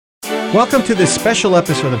Welcome to this special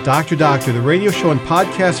episode of Dr. Doctor, the radio show and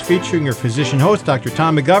podcast featuring your physician host, Dr.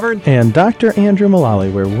 Tom McGovern. And Dr. Andrew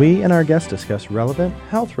Mullally, where we and our guests discuss relevant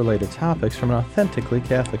health-related topics from an authentically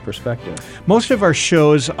Catholic perspective. Most of our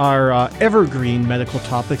shows are evergreen medical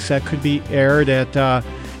topics that could be aired at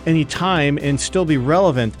any time and still be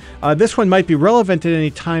relevant. This one might be relevant at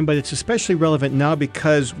any time, but it's especially relevant now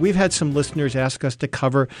because we've had some listeners ask us to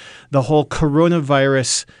cover the whole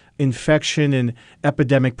coronavirus infection and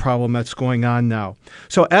epidemic problem that's going on now.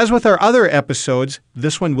 So as with our other episodes,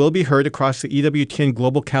 this one will be heard across the EWTN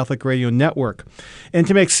Global Catholic Radio Network. And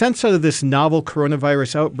to make sense out of this novel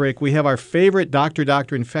coronavirus outbreak, we have our favorite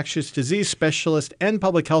Dr. infectious disease specialist and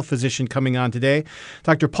public health physician coming on today.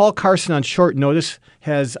 Dr. Paul Carson, on short notice,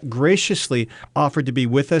 has graciously offered to be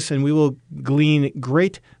with us, and we will glean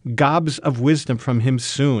great gobs of wisdom from him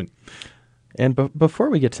soon. And before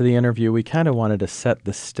we get to the interview, we kind of wanted to set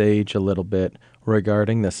the stage a little bit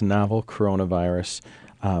regarding this novel coronavirus,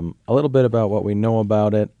 a little bit about what we know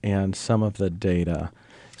about it and some of the data.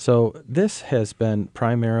 So this has been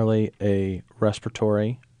primarily a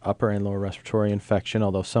respiratory, upper and lower respiratory infection,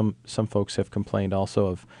 although some folks have complained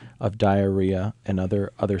also of diarrhea and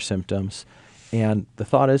other symptoms. And the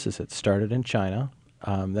thought is it started in China.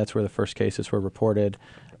 That's where the first cases were reported.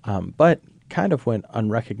 But kind of went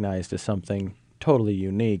unrecognized as something totally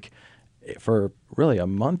unique for really a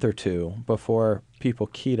month or two before people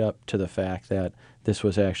keyed up to the fact that this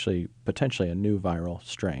was actually potentially a new viral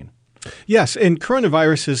strain. Yes, and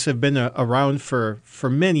coronaviruses have been around for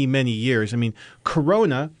many, many years. I mean,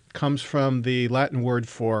 corona comes from the Latin word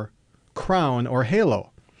for crown or halo.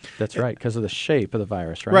 That's right, because of the shape of the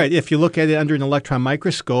virus, right? Right. If you look at it under an electron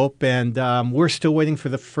microscope, and we're still waiting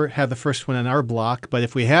for have the first one on our block, but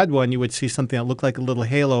if we had one, you would see something that looked like a little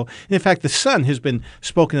halo. And in fact, the sun has been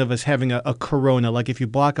spoken of as having a corona. Like if you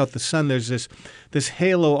block out the sun, there's this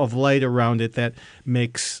halo of light around it that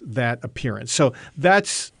makes that appearance. So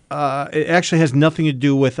that's it actually has nothing to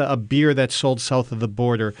do with a beer that's sold south of the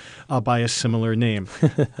border by a similar name.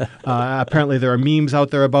 Apparently there are memes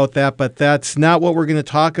out there about that, but that's not what we're going to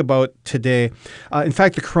talk about today. In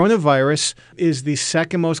fact, the coronavirus is the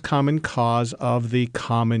second most common cause of the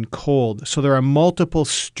common cold. So there are multiple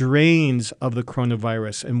strains of the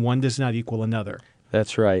coronavirus, and one does not equal another.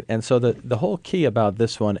 That's right. And so the whole key about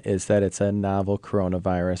this one is that it's a novel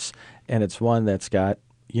coronavirus, and it's one that's got,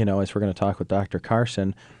 as we're going to talk with Dr.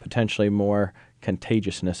 Carson, potentially more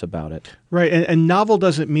contagiousness about it. Right, and novel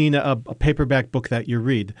doesn't mean a paperback book that you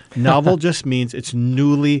read. Novel just means it's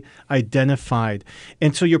newly identified.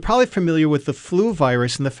 And so you're probably familiar with the flu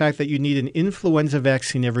virus and the fact that you need an influenza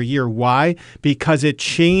vaccine every year. Why? Because it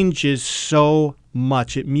changes so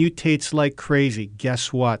much. It mutates like crazy.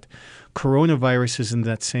 Guess what? Coronavirus is in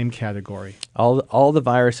that same category. All the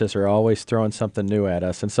viruses are always throwing something new at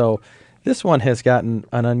us. And so this one has gotten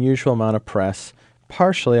an unusual amount of press,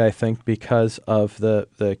 partially, I think, because of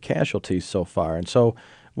the casualties so far. And so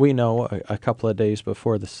we know a couple of days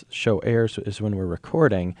before this show airs is when we're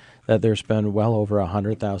recording that there's been well over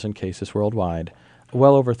 100,000 cases worldwide,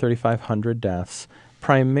 well over 3,500 deaths,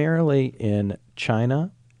 primarily in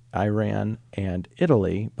China, Iran, and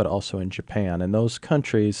Italy, but also in Japan. And those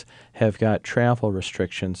countries have got travel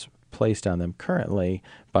restrictions placed on them currently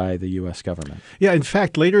by the U.S. government. Yeah, in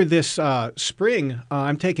fact, later this spring,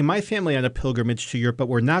 I'm taking my family on a pilgrimage to Europe, but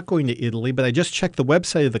we're not going to Italy. But I just checked the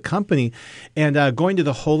website of the company, and going to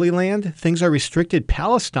the Holy Land, things are restricted.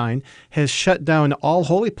 Palestine has shut down all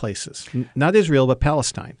holy places, not Israel, but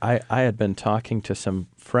Palestine. I had been talking to some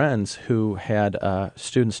friends who had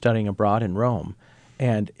students studying abroad in Rome,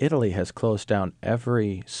 and Italy has closed down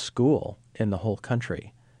every school in the whole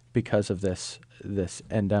country because of this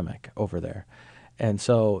endemic over there. And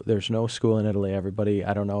so there's no school in Italy. Everybody,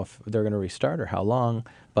 I don't know if they're going to restart or how long,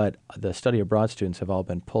 but the study abroad students have all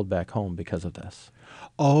been pulled back home because of this.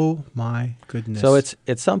 Oh, my goodness. So it's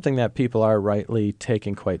something that people are rightly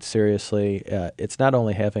taking quite seriously. It's not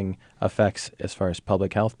only having effects as far as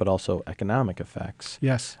public health, but also economic effects.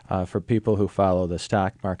 Yes. For people who follow the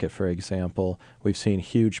stock market, for example, we've seen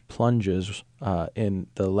huge plunges in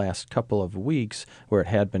the last couple of weeks where it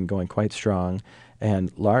had been going quite strong,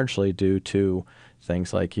 and largely due to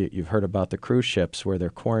things like you've heard about the cruise ships where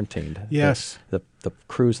they're quarantined. Yes. The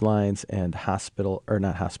cruise lines and hotel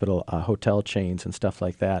chains and stuff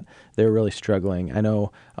like that, they're really struggling. I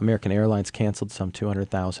know American Airlines canceled some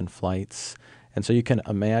 200,000 flights. And so you can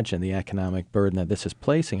imagine the economic burden that this is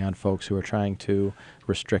placing on folks who are trying to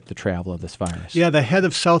restrict the travel of this virus. Yeah, the head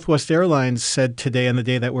of Southwest Airlines said today, on the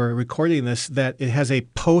day that we're recording this, that it has a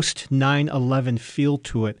post-9/11 feel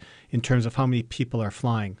to it in terms of how many people are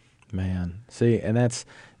flying. Man, see, and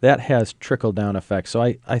that has trickle-down effects. So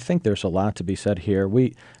I think there's a lot to be said here.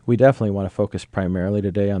 We definitely want to focus primarily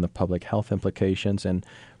today on the public health implications and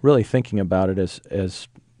really thinking about it as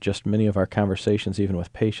just many of our conversations, even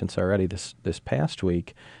with patients already this past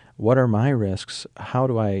week. What are my risks? How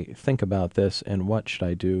do I think about this? And what should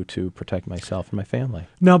I do to protect myself and my family?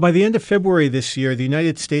 Now, by the end of February this year, the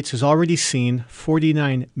United States has already seen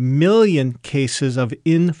 49 million cases of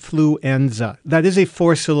influenza. That is a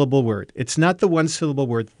 4-syllable word. It's not the 1-syllable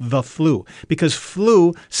word, the flu, because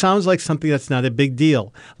flu sounds like something that's not a big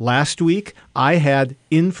deal. Last week, I had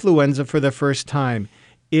influenza for the first time.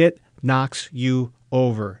 It knocks you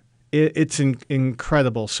over. It's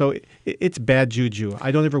incredible. So it's bad juju.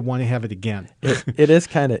 I don't ever want to have it again. It is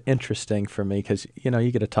kind of interesting for me because, you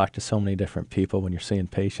get to talk to so many different people when you're seeing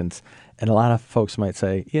patients. And a lot of folks might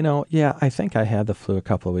say, yeah, I think I had the flu a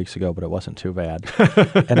couple of weeks ago, but it wasn't too bad.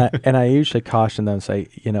 and I usually caution them and say,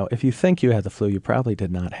 if you think you had the flu, you probably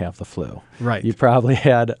did not have the flu. Right. You probably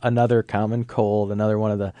had another common cold, another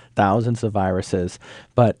one of the thousands of viruses.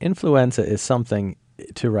 But influenza is something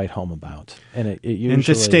to write home about, and it usually and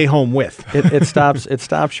to stay home with. it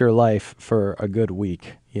stops your life for a good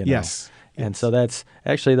week. Yes. And so that's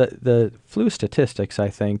actually the flu statistics. I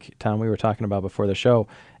think, Tom, we were talking about before the show.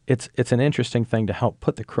 It's an interesting thing to help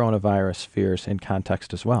put the coronavirus fears in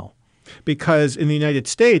context as well. Because in the United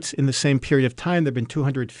States, in the same period of time, there have been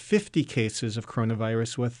 250 cases of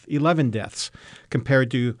coronavirus with 11 deaths, compared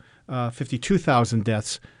to 52,000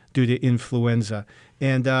 deaths due to influenza.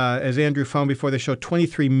 And as Andrew found before the show,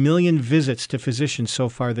 23 million visits to physicians so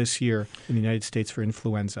far this year in the United States for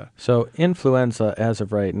influenza. So influenza, as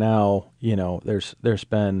of right now, there's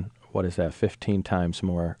been, 15 times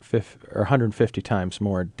more, or 150 times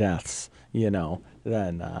more deaths, than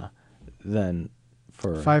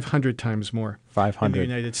for 500 times more 500 in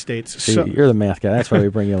the United States. See, you're the math guy. That's why we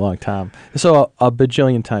bring you along, Tom. So a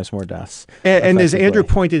bajillion times more deaths. And as Andrew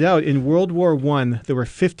pointed out, in World War I, there were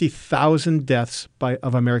 50,000 deaths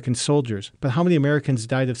of American soldiers. But how many Americans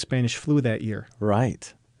died of Spanish flu that year?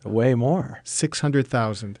 Right. Way more.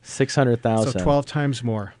 600,000. 600,000. So 12 times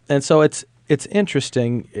more. And so it's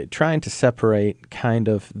interesting trying to separate kind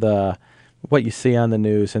of what you see on the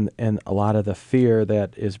news and a lot of the fear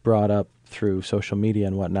that is brought up through social media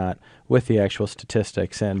and whatnot with the actual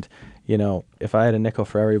statistics. And, if I had a nickel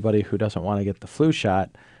for everybody who doesn't want to get the flu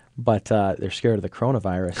shot, but they're scared of the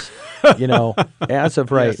coronavirus, as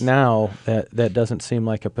of right now, that doesn't seem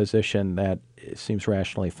like a position that seems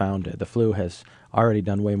rationally founded. The flu has already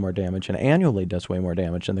done way more damage and annually does way more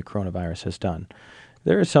damage than the coronavirus has done.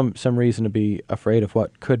 There is some reason to be afraid of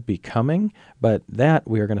what could be coming, but that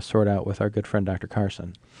we are going to sort out with our good friend Dr.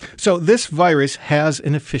 Carson. So this virus has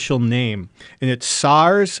an official name, and it's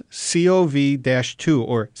SARS-CoV-2,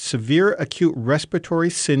 or Severe Acute Respiratory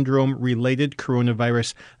Syndrome Related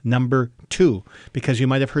Coronavirus number 2, because you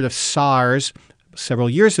might have heard of SARS several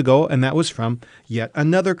years ago, and that was from yet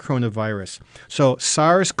another coronavirus. So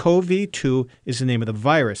SARS-CoV-2 is the name of the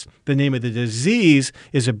virus. The name of the disease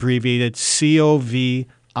is abbreviated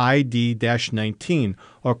COVID-19,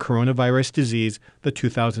 or coronavirus disease, the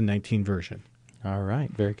 2019 version. All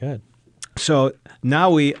right, very good. So now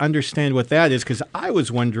we understand what that is, because I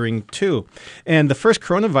was wondering too. And the first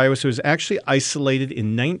coronavirus was actually isolated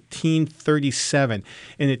in 1937,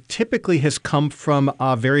 and it typically has come from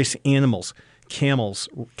various animals. Camels,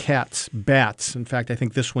 cats, bats. In fact, I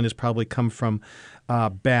think this one has probably come from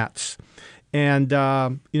bats. And,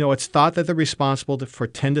 it's thought that they're responsible for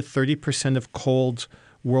 10 to 30% of colds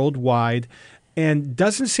worldwide, and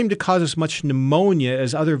doesn't seem to cause as much pneumonia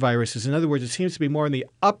as other viruses. In other words, it seems to be more in the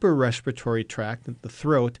upper respiratory tract, the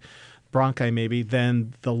throat, bronchi maybe,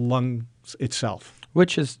 than the lungs itself.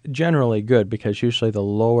 Which is generally good because usually the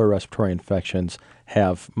lower respiratory infections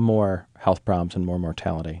have more health problems and more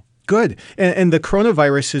mortality. Good. And the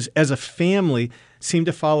coronaviruses, as a family, seem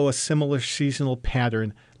to follow a similar seasonal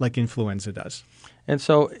pattern like influenza does. And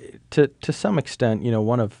so, to some extent,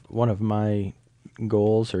 one of my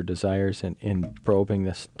goals or desires in probing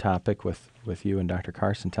this topic with you and Dr.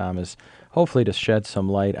 Carson, Tom, is hopefully to shed some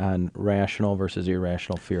light on rational versus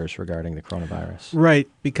irrational fears regarding the coronavirus. Right,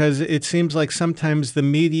 because it seems like sometimes the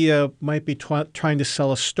media might be trying to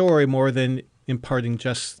sell a story more than imparting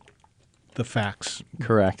just the facts.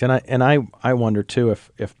 Correct. And I wonder, too,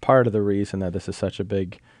 if part of the reason that this is such a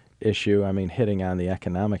big issue, hitting on the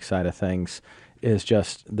economic side of things, is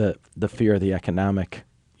just the fear of the economic,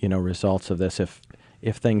 results of this. If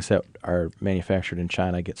things that are manufactured in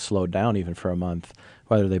China get slowed down even for a month,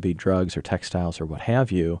 whether they be drugs or textiles or what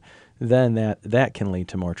have you, then that can lead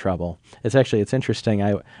to more trouble. It's interesting.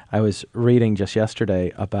 I was reading just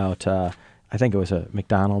yesterday about I think it was a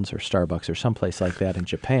McDonald's or Starbucks or someplace like that in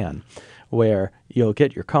Japan, where you'll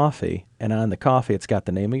get your coffee, and on the coffee it's got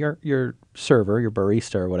the name of your server, your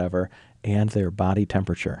barista or whatever, and their body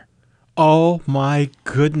temperature. Oh my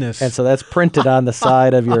goodness. And so that's printed on the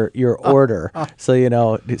side of your order.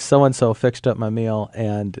 So, so-and-so fixed up my meal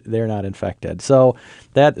and they're not infected. So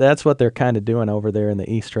that's what they're kind of doing over there in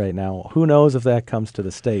the East right now. Who knows if that comes to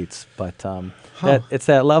the States, but it's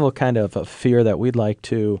that level kind of fear that we'd like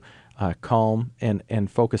to calm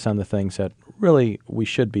and focus on the things that really we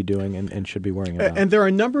should be doing and should be worrying about. And there are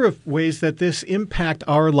a number of ways that this impact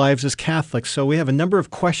our lives as Catholics. So we have a number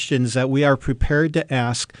of questions that we are prepared to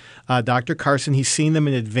ask Dr. Carson. He's seen them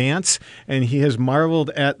in advance, and he has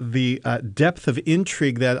marveled at the depth of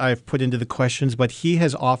intrigue that I've put into the questions, but he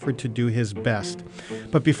has offered to do his best.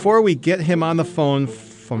 But before we get him on the phone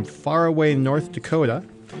from far away in North Dakota,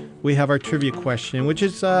 we have our trivia question, which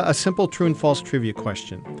is a simple true and false trivia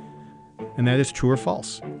question. And that is true or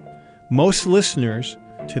false. Most listeners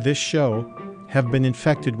to this show have been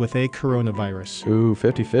infected with a coronavirus. Ooh,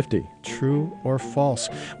 50-50. True or false?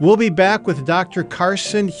 We'll be back with Dr.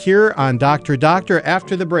 Carson here on Dr. Doctor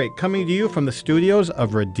after the break, coming to you from the studios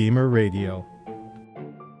of Redeemer Radio.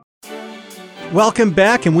 Welcome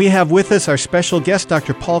back, and we have with us our special guest,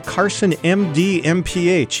 Dr. Paul Carson, MD,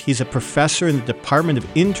 MPH. He's a professor in the Department of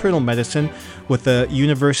Internal Medicine with the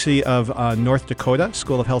University of North Dakota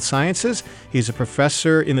School of Health Sciences. He's a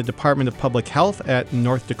professor in the Department of Public Health at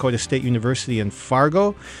North Dakota State University in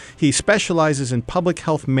Fargo. He specializes in public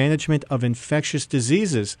health management of infectious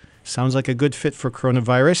diseases. Sounds like a good fit for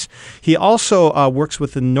coronavirus. He also works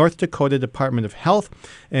with the North Dakota Department of Health,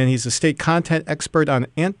 and he's a state content expert on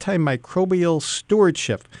antimicrobial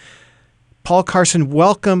stewardship. Paul Carson,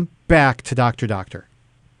 welcome back to Dr. Doctor.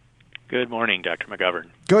 Good morning, Dr. McGovern.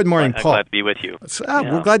 Good morning, Paul. I'm glad to be with you.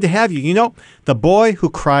 We're glad to have you. The boy who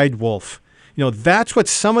cried wolf. That's what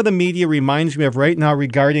some of the media reminds me of right now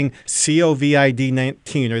regarding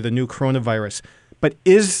COVID-19 or the new coronavirus. But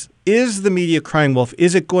is the media crying wolf?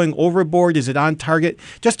 Is it going overboard? Is it on target?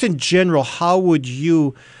 Just in general, how would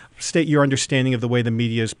you state your understanding of the way the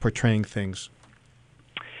media is portraying things?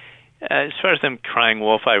 As far as them crying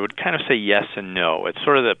wolf, I would kind of say yes and no. It's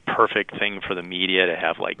sort of the perfect thing for the media to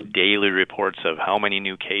have like daily reports of how many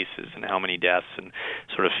new cases and how many deaths, and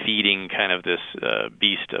sort of feeding kind of this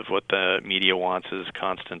beast of what the media wants is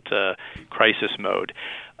constant crisis mode.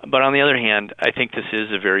 But on the other hand, I think this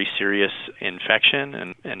is a very serious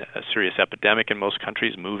infection and a serious epidemic in most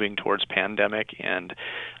countries, moving towards pandemic, and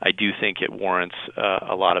I do think it warrants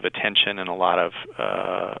a lot of attention and a lot of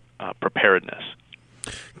preparedness.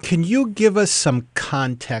 Can you give us some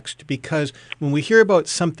context? Because when we hear about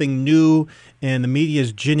something new and the media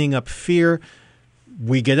is ginning up fear,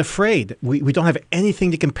 we get afraid. We don't have anything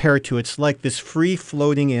to compare it to. It's like this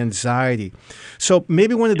free-floating anxiety. So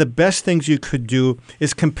maybe one of the best things you could do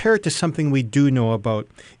is compare it to something we do know about,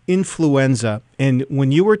 influenza. And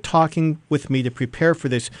when you were talking with me to prepare for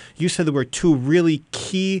this, you said there were two really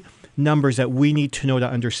key numbers that we need to know to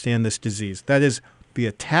understand this disease. That is the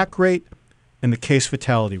attack rate and the case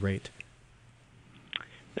fatality rate.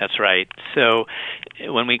 That's right. So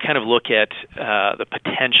when we kind of look at the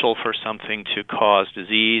potential for something to cause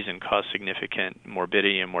disease and cause significant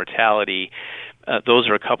morbidity and mortality, those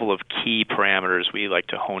are a couple of key parameters we like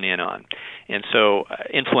to hone in on. And so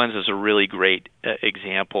influenza is a really great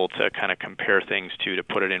example to kind of compare things to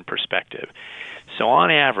put it in perspective. So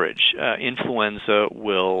on average, influenza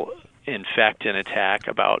will infect and attack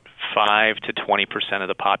about 5 to 20% of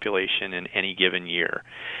the population in any given year.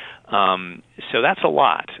 So that's a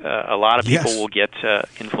lot. A lot of people will get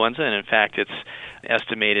influenza, and in fact, it's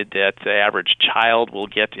estimated that the average child will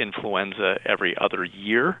get influenza every other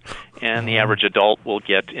year, and the average adult will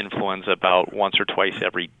get influenza about once or twice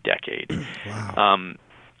every decade. Wow.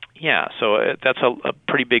 So that's a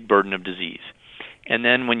pretty big burden of disease. And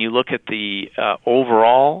then when you look at the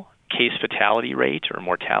overall case fatality rate or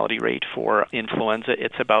mortality rate for influenza,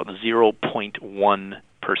 it's about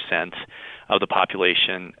 0.1% of the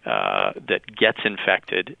population that gets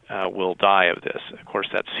infected will die of this. Of course,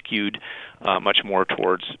 that's skewed much more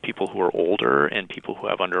towards people who are older and people who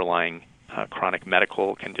have underlying chronic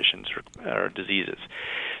medical conditions or diseases.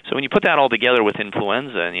 So when you put that all together with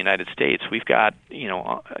influenza in the United States, we've got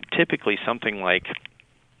typically something like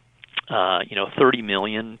 30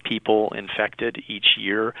 million people infected each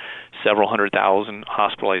year, several 100,000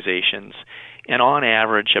 hospitalizations, and on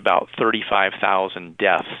average about 35,000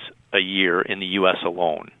 deaths a year in the U.S.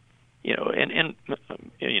 alone.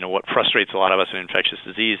 What frustrates a lot of us in infectious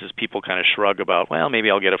disease is people kind of shrug about, well,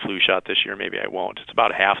 maybe I'll get a flu shot this year, maybe I won't. It's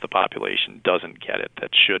about half the population doesn't get it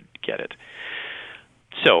that should get it.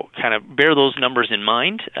 So kind of bear those numbers in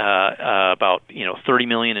mind, about 30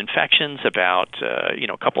 million infections, about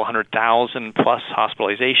a couple 100,000 plus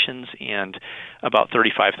hospitalizations, and about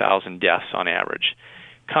 35,000 deaths on average.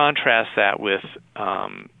 Contrast that with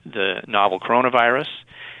the novel coronavirus.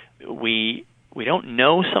 We don't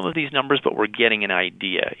know some of these numbers, but we're getting an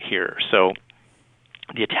idea here. So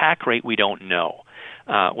the attack rate we don't know.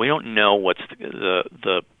 We don't know what's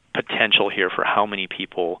the potential here for how many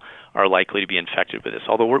people are likely to be infected with this,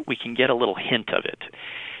 although we can get a little hint of it.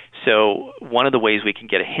 So one of the ways we can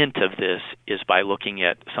get a hint of this is by looking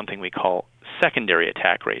at something we call secondary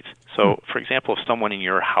attack rates. So, for example, if someone in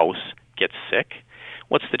your house gets sick,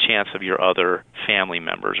 what's the chance of your other family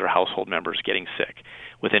members or household members getting sick?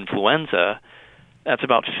 With influenza, that's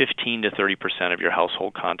about 15 to 30% of your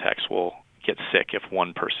household contacts will get sick if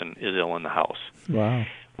one person is ill in the house. Wow.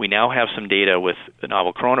 We now have some data with the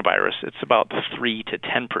novel coronavirus. It's about 3 to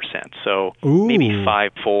 10%, so maybe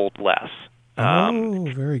five-fold less.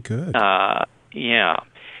 Very good. Yeah.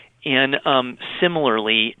 And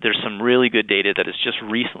similarly, there's some really good data that has just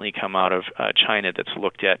recently come out of China that's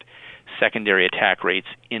looked at secondary attack rates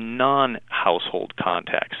in non-household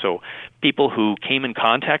contacts. So people who came in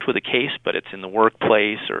contact with a case, but it's in the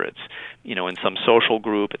workplace or it's in some social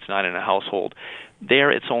group, it's not in a household.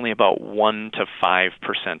 There, it's only about 1 to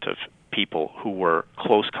 5% of people who were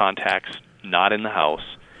close contacts, not in the house,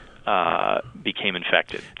 became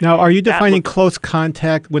infected. Now, are you defining close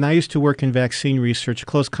contact? When I used to work in vaccine research,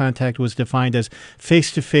 close contact was defined as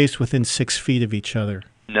face-to-face within 6 feet of each other.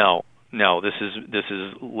 No, this is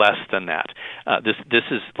less than that. This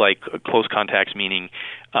is like close contacts, meaning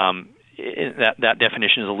that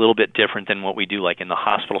definition is a little bit different than what we do like in the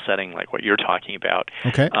hospital setting, like what you're talking about.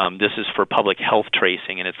 Okay. This is for public health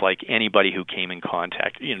tracing, and it's like anybody who came in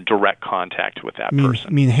contact, direct contact with that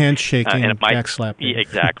person. Mean handshaking and backslapping.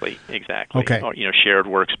 Exactly. Okay. Or, shared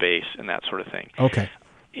workspace and that sort of thing. Okay.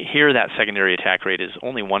 Here, that secondary attack rate is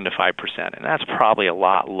only 1 to 5%, and that's probably a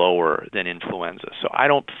lot lower than influenza. So I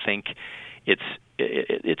don't think it's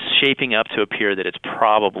shaping up to appear that it's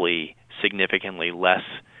probably significantly less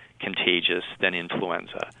contagious than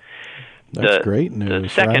influenza. That's great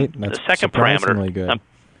news, right? That's the second surprisingly parameter,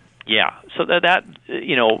 good. So that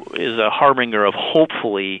is a harbinger of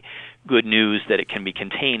hopefully good news that it can be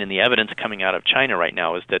contained, and the evidence coming out of China right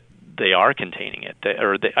now is that they are containing it,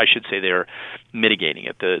 I should say they're mitigating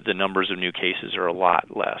it. The numbers of new cases are a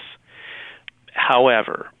lot less.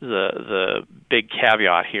 However, the big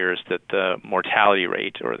caveat here is that the mortality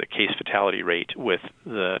rate or the case fatality rate with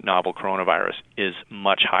the novel coronavirus is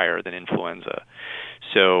much higher than influenza.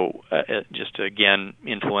 So just again,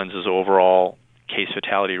 influenza's overall case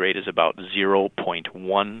fatality rate is about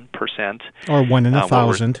 0.1%. Or 1 in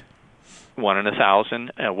 1,000. 1 in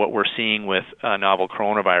 1,000. What we're seeing with novel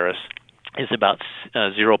coronavirus is about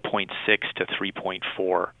 0.6 to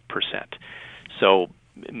 3.4%. So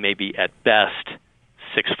maybe at best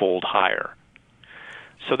 6-fold higher.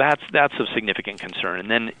 So that's of significant concern. And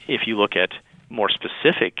then if you look at more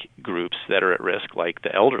specific groups that are at risk, like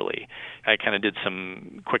the elderly, I kind of did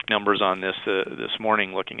some quick numbers on this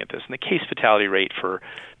morning looking at this. And the case fatality rate for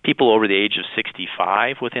people over the age of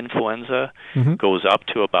 65 with influenza goes up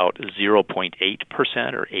to about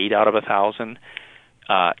 0.8% or 8 out of 1,000.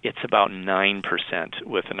 It's about 9%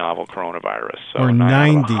 with the novel coronavirus. So or 9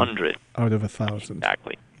 90 out of 100. Out of 1,000.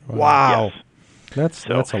 Exactly. Wow. Yes.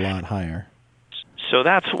 That's a lot higher. So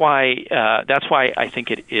that's why I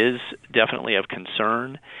think it is definitely of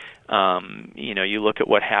concern. You look at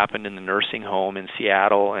what happened in the nursing home in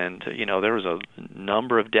Seattle, and there was a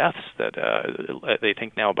number of deaths that they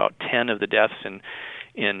think now about 10 of the deaths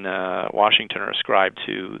in Washington are ascribed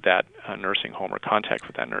to that nursing home or contact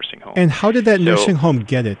with that nursing home. And how did that nursing home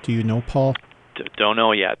get it? Do you know, Paul? Don't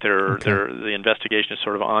know yet. The investigation is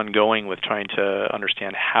sort of ongoing with trying to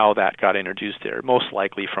understand how that got introduced there. Most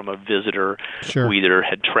likely from a visitor who either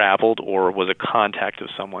had traveled or was a contact of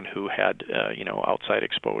someone who had outside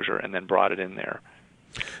exposure and then brought it in there.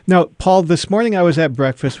 Now, Paul, this morning I was at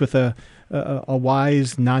breakfast with a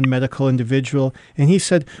wise non-medical individual, and he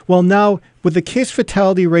said, well, now, would the case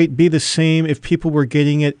fatality rate be the same if people were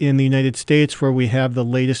getting it in the United States where we have the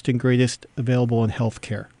latest and greatest available in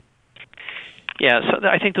healthcare? Yeah, so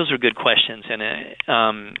I think those are good questions, and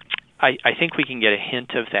I think we can get a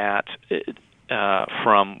hint of that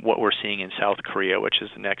from what we're seeing in South Korea, which is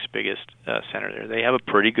the next biggest center there. They have a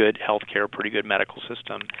pretty good healthcare, pretty good medical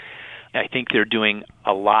system. I think they're doing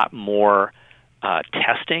a lot more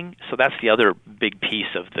testing. So that's the other big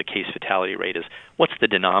piece of the case fatality rate is what's the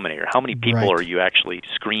denominator? How many people Right. are you actually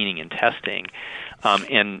screening and testing?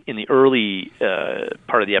 And in the early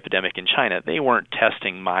part of the epidemic in China, they weren't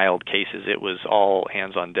testing mild cases. It was all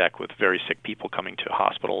hands on deck with very sick people coming to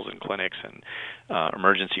hospitals and clinics and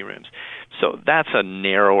emergency rooms. So that's a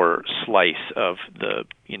narrower slice of the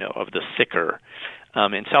sicker.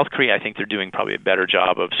 In South Korea, I think they're doing probably a better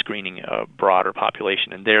job of screening a broader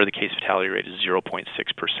population, and there the case fatality rate is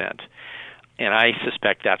 0.6%. And I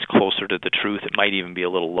suspect that's closer to the truth. It might even be a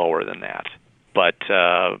little lower than that. But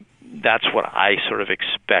that's what I sort of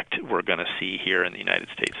expect we're going to see here in the United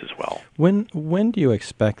States as well. When do you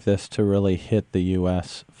expect this to really hit the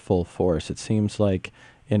U.S. full force? It seems like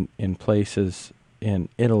in places in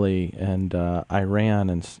Italy and Iran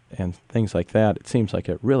and things like that, it seems like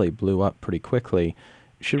it really blew up pretty quickly.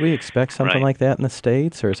 Should we expect something Right. like that in the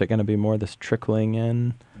States, or is it going to be more this trickling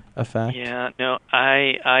in effect? Yeah, no,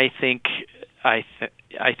 I think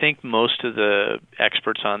most of the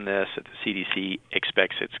experts on this at the CDC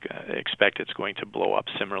expect it's going to blow up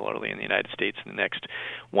similarly in the United States in the next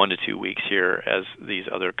 1 to 2 weeks here as these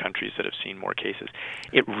other countries that have seen more cases.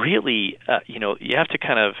 It really, you have to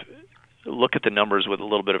kind of look at the numbers with a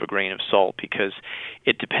little bit of a grain of salt because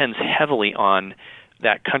it depends heavily on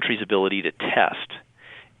that country's ability to test.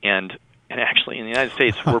 And actually, in the United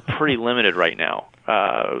States, we're pretty limited right now.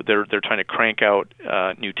 They're trying to crank out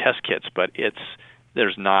new test kits, but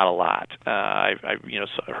there's not a lot. I've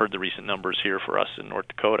heard the recent numbers here for us in North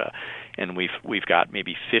Dakota, and we've got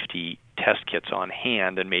maybe 50 test kits on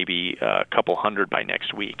hand, and maybe a couple hundred by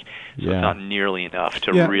next week. So Yeah. it's not nearly enough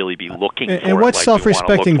to Yeah. really be looking for it. And what like we wanna look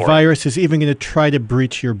self-respecting for it. virus is even going to try to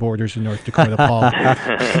breach your borders in North Dakota, Paul?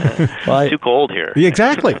 Well, Too cold here. Yeah,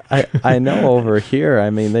 exactly. I know over here,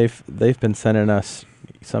 I mean, they've been sending us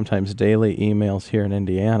sometimes daily emails here in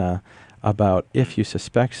Indiana about if you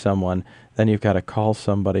suspect someone, then you've got to call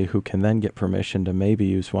somebody who can then get permission to maybe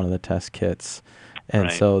use one of the test kits. And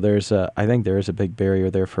Right. so I think there is a big barrier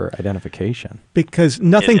there for identification. Because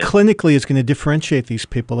nothing It is. clinically is going to differentiate these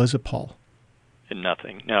people, is it, Paul?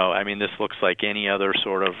 Nothing. No, I mean, this looks like any other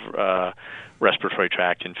sort of respiratory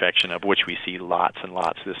tract infection of which we see lots and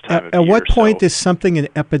lots this time of year. At what point So- is something an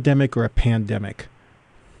epidemic or a pandemic?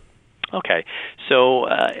 Okay, so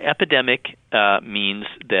epidemic means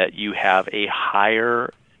that you have a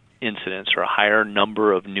higher incidence or a higher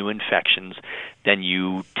number of new infections than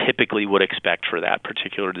you typically would expect for that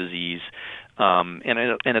particular disease, and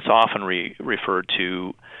it's often referred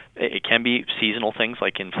to. It can be seasonal things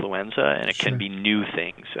like influenza, and it Sure. can be new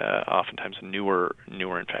things, oftentimes a newer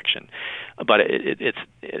infection. But in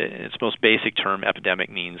its most basic term, epidemic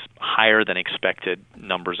means higher than expected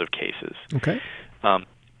numbers of cases. Okay.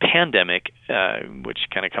 Pandemic, which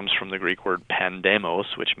kind of comes from the Greek word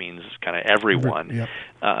pandemos, which means kind of everyone,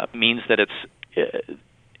 Yep. means that it's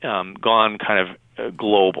gone kind of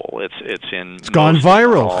global. It's gone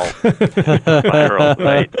viral. Viral,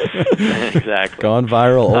 right? Exactly. Gone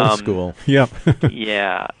viral, old school. Yep.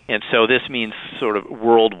 Yeah, and so this means sort of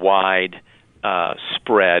worldwide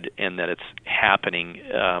spread, and that it's happening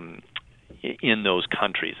in those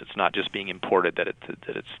countries. It's not just being imported;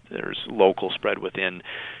 there's local spread within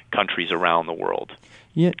countries around the world.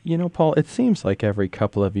 Yeah, Paul, it seems like every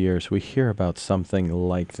couple of years we hear about something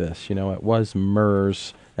like this. It was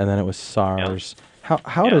MERS, and then it was SARS.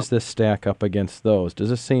 How does this stack up against those?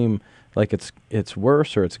 Does it seem like it's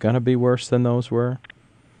worse, or it's going to be worse than those were?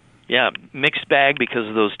 Yeah, mixed bag because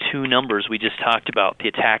of those two numbers we just talked about, the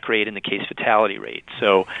attack rate and the case fatality rate.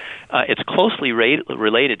 So it's closely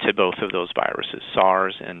related to both of those viruses,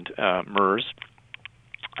 SARS and MERS.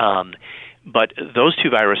 But those two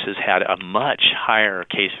viruses had a much higher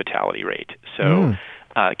case fatality rate. So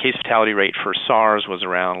case fatality rate for SARS was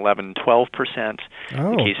around 11-12%.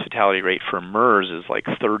 Oh. The case fatality rate for MERS is like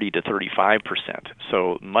 30 to 35%,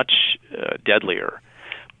 so much deadlier.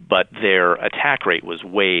 But their attack rate was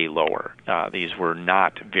way lower. These were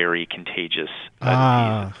not very contagious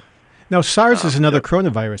diseases. Now, SARS is another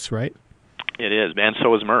coronavirus, right? It is, and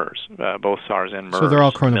so is MERS. Both SARS and MERS. So they're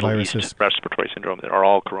all Middle coronaviruses. East respiratory syndrome. They are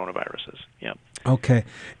all coronaviruses. Yeah. Okay.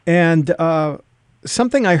 And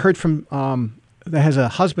something I heard from that has a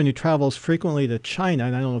husband who travels frequently to China,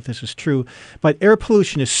 and I don't know if this is true, but air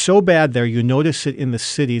pollution is so bad there, you notice it in the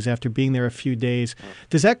cities after being there a few days.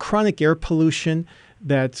 Does that chronic air pollution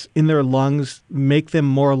that's in their lungs make them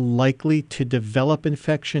more likely to develop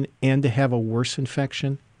infection and to have a worse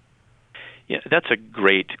infection? Yeah, that's a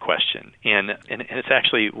great question, and it's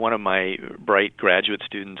actually one of my bright graduate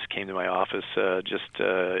students came to my office just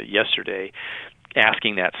yesterday,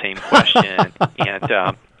 asking that same question.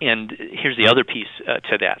 And here's the other piece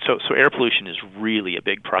to that. So air pollution is really a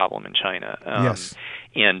big problem in China. Yes.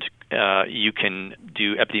 And you can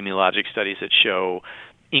do epidemiologic studies that show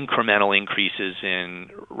incremental increases in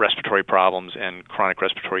respiratory problems and chronic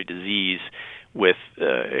respiratory disease with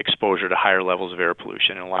exposure to higher levels of air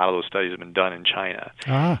pollution, and a lot of those studies have been done in China.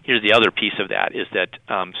 Here's the other piece of that, is that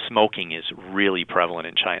smoking is really prevalent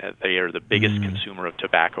in China. They are the biggest consumer of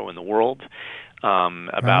tobacco in the world.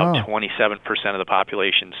 About 27% of the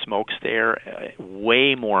population smokes there.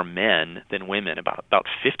 Way more men than women. About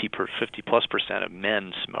 50+% of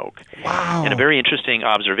men smoke. Wow. And a very interesting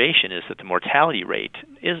observation is that the mortality rate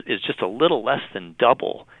is just a little less than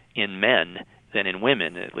double in men than in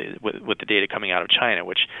women, with the data coming out of China,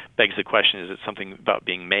 which begs the question: is it something about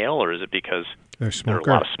being male, or is it because there are a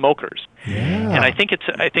lot of smokers? Yeah. And I think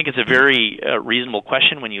it's a very reasonable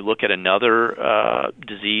question when you look at another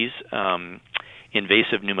disease.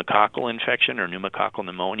 Invasive pneumococcal infection or pneumococcal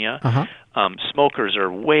pneumonia. Smokers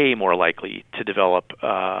are way more likely to develop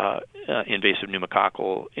invasive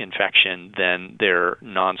pneumococcal infection than their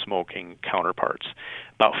non-smoking counterparts.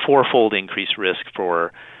 About 4-fold increased risk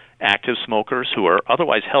for active smokers who are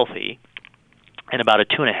otherwise healthy, and about a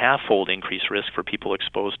 2.5-fold increased risk for people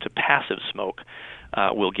exposed to passive smoke.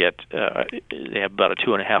 They have about a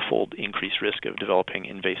 2.5-fold increased risk of developing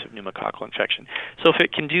invasive pneumococcal infection. So if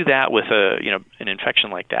it can do that with an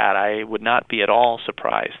infection like that, I would not be at all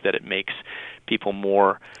surprised that it makes people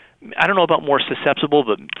more, I don't know about more susceptible,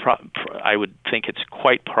 but I would think it's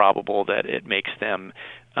quite probable that it makes them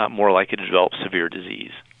more likely to develop severe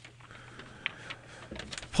disease.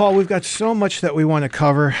 Paul, we've got so much that we want to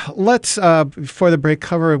cover. Let's, before the break,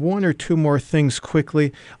 cover one or two more things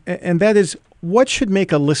quickly, and that is, what should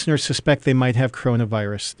make a listener suspect they might have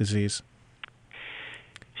coronavirus disease?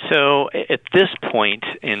 So at this point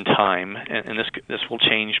in time, and this will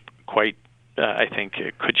change quite, I think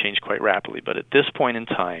it could change quite rapidly, but at this point in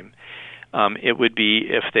time, it would be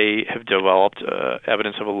if they have developed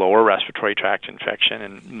evidence of a lower respiratory tract infection,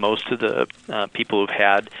 and most of the people who've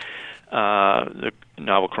had the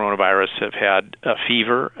novel coronavirus have had a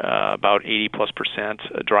fever, about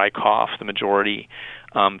 80+%, a dry cough, the majority,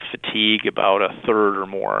 fatigue, about a third or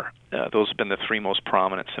more. Those have been the three most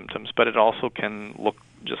prominent symptoms, but it also can look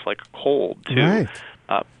just like a cold too. Right.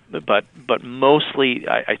 But mostly,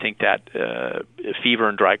 I think that fever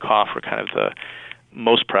and dry cough are kind of the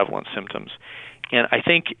most prevalent symptoms. And I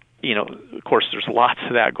think, of course, there's lots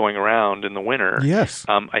of that going around in the winter. Yes.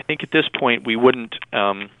 I think at this point we wouldn't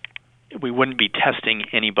be testing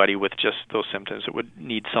anybody with just those symptoms. It would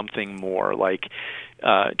need something more like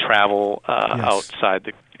travel outside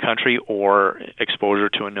the country or exposure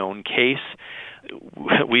to a known case.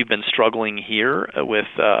 We've been struggling here with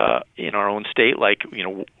in our own state,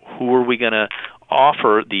 who are we going to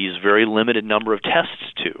offer these very limited number of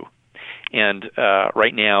tests to? And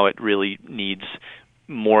right now it really needs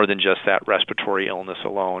more than just that respiratory illness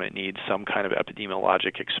alone. It needs some kind of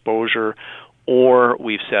epidemiologic exposure. Or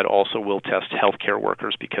we've said also we'll test healthcare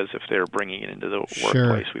workers, because if they're bringing it into the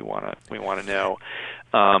workplace, we want to know.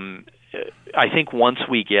 I think once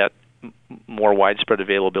we get more widespread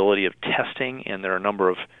availability of testing, and there are a number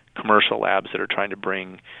of commercial labs that are trying to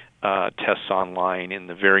bring tests online in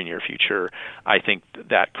the very near future, I think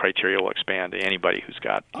that criteria will expand to anybody who's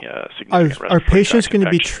got significant respiratory Are patients tract going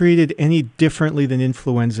to be infection. treated any differently than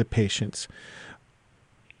influenza patients?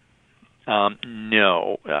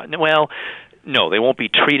 No. No, they won't be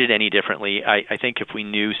treated any differently. I think if we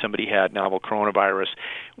knew somebody had novel coronavirus,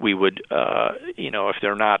 we would, if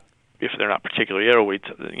they're not particularly ill, we'd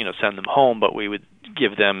send them home, but we would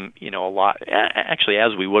give them a lot, actually,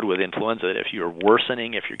 as we would with influenza. If you're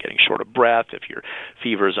worsening, if you're getting short of breath, if your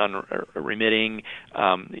fever is unremitting,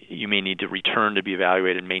 you may need to return to be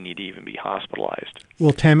evaluated, may need to even be hospitalized.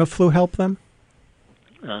 Will Tamiflu help them?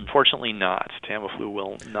 Unfortunately not. Tamiflu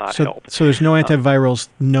will not help. So there's no antivirals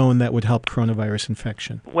known that would help coronavirus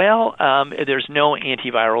infection? Well, there's no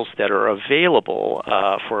antivirals that are available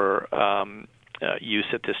for use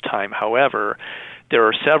at this time. However, there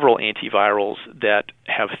are several antivirals that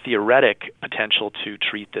have theoretic potential to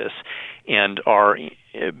treat this and are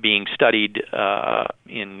being studied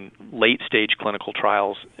in late-stage clinical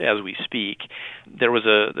trials as we speak. There was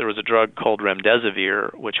a drug called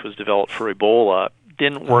remdesivir, which was developed for Ebola.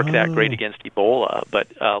 Didn't work that great against Ebola, but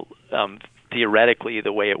theoretically,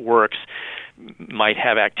 the way it works might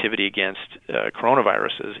have activity against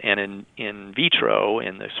coronaviruses. And in vitro,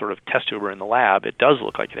 in the sort of test tube or in the lab, it does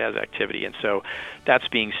look like it has activity. And so that's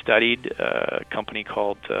being studied. A company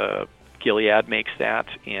called Gilead makes that,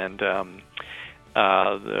 and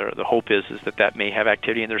the hope is that may have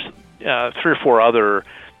activity. And there's three or four other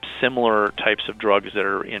similar types of drugs that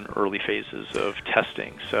are in early phases of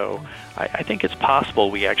testing. So I think it's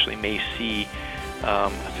possible we actually may see a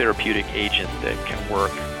therapeutic agent that can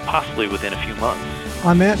work possibly within a few months.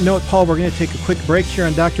 On that note, Paul, we're going to take a quick break here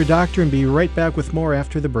on Dr. Doctor and be right back with more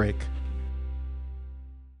after the break.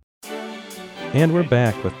 And we're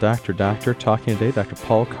back with Dr. Doctor, talking today, Dr.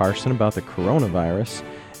 Paul Carson, about the coronavirus.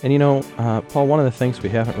 And Paul, one of the things we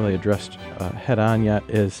haven't really addressed head on yet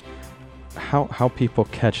is how people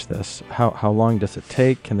catch this. How long does it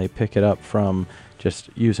take? Can they pick it up from just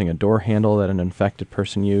using a door handle that an infected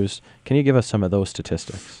person used? Can you give us some of those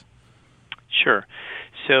statistics? Sure.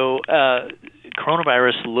 So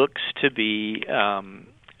coronavirus looks to be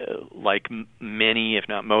like many, if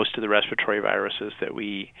not most, of the respiratory viruses that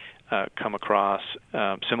we come across,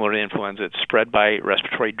 similar to influenza. It's spread by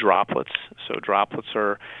respiratory droplets. So droplets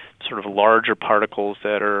are sort of larger particles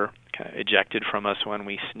that are kind of ejected from us when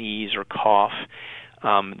we sneeze or cough.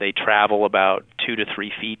 They travel about 2 to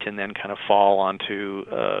 3 feet and then kind of fall onto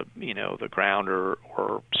the ground or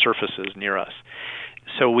surfaces near us.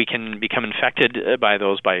 So we can become infected by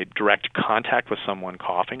those by direct contact with someone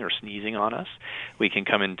coughing or sneezing on us. We can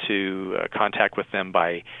come into contact with them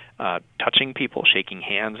by touching people, shaking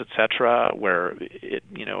hands, etc., where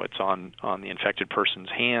it's on the infected person's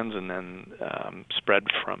hands and then spread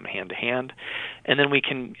from hand to hand. And then we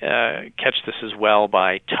can catch this as well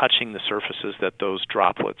by touching the surfaces that those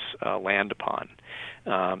droplets land upon.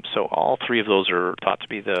 So all three of those are thought to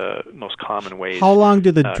be the most common ways. How long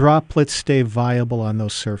do the droplets stay viable on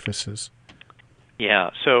those surfaces?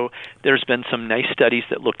 Yeah, so there's been some nice studies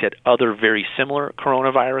that looked at other very similar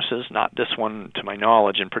coronaviruses, not this one to my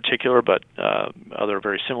knowledge in particular, but other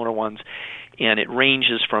very similar ones. And it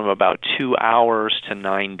ranges from about 2 hours to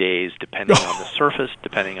 9 days, depending on the surface,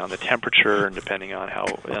 depending on the temperature, and depending on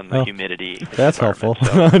the humidity. That's helpful.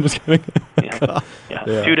 So, I'm just kidding. Yeah,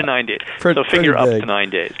 2 to 9 days. So figure up to 9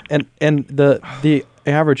 days. And the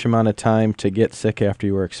average amount of time to get sick after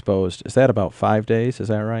you were exposed, is that about 5 days? Is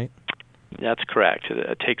that right? That's correct.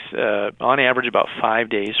 It takes, on average, about 5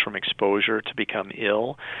 days from exposure to become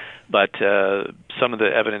ill, but some of the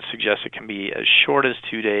evidence suggests it can be as short as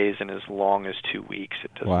 2 days and as long as 2 weeks.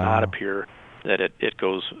 It does not appear that it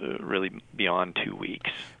goes really beyond 2 weeks.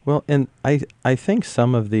 Well, and I think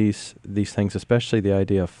some of these things, especially the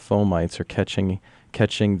idea of fomites or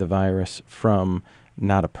catching the virus from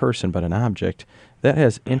not a person but an object, that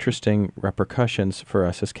has interesting repercussions for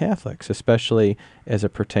us as Catholics, especially as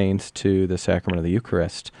it pertains to the sacrament of the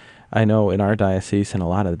Eucharist. I know in our diocese and a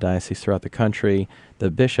lot of the dioceses throughout the country,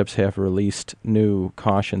 the bishops have released new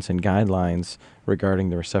cautions and guidelines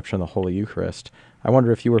regarding the reception of the Holy Eucharist. I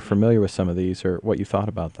wonder if you were familiar with some of these or what you thought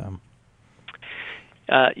about them.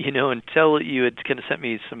 Until you had kind of sent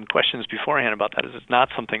me some questions beforehand about that, it's not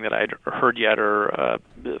something that I'd heard yet or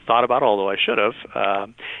thought about, although I should have.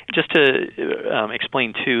 Just to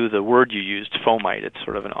explain, too, the word you used, fomite, it's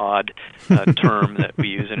sort of an odd term that we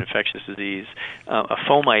use in infectious disease. A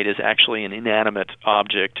fomite is actually an inanimate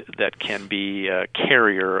object that can be a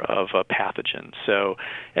carrier of a pathogen. So,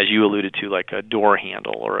 as you alluded to, like a door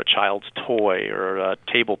handle or a child's toy or a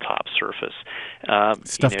tabletop surface.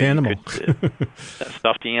 Stuffed animal.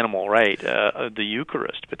 Stuffed animal, right? The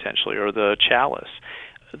Eucharist, potentially, or the chalice.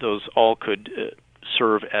 Those all could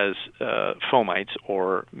serve as fomites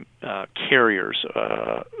or carriers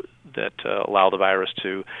that allow the virus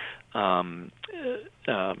to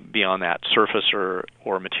be on that surface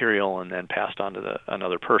or material and then passed on to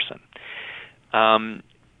another person.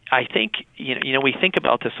 I think we think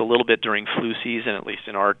about this a little bit during flu season, at least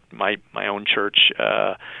in my own church.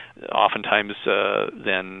 Oftentimes,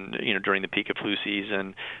 then during the peak of flu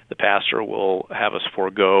season, the pastor will have us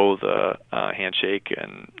forego the handshake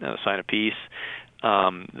and sign of peace.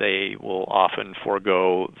 They will often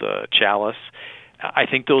forego the chalice. I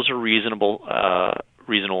think those are reasonable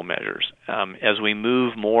measures. As we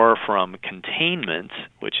move more from containment,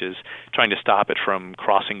 which is trying to stop it from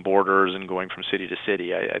crossing borders and going from city to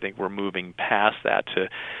city, I think we're moving past that to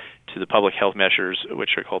the public health measures,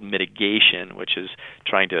 which are called mitigation, which is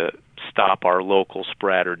trying to stop our local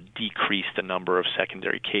spread or decrease the number of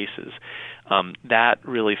secondary cases. That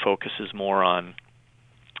really focuses more on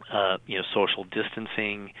social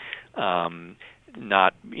distancing,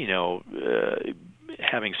 not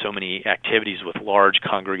having so many activities with large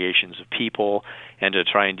congregations of people, and to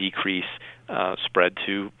try and decrease spread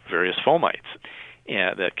to various fomites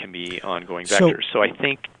that can be ongoing vectors. So I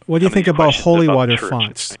think. What do you think about holy water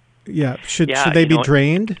fonts? Yeah, should they be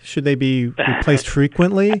drained? Should they be replaced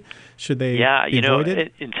frequently? Should they be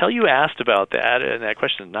avoided? Until you asked about that, and that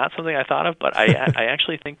question is not something I thought of, but I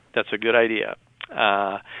actually think that's a good idea.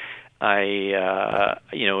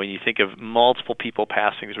 When you think of multiple people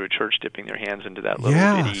passing through a church, dipping their hands into that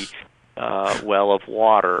little bitty well of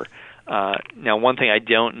water. Now, one thing I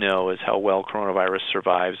don't know is how well coronavirus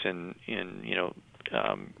survives in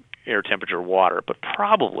air temperature water, but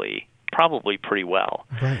probably pretty well.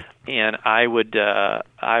 Right. And I would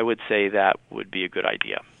say that would be a good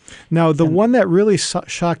idea. Now, the one that really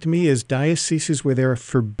shocked me is dioceses where they're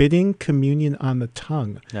forbidding communion on the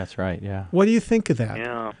tongue. That's right, yeah. What do you think of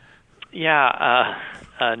that? Yeah.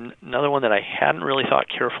 Another one that I hadn't really thought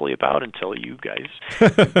carefully about until you guys,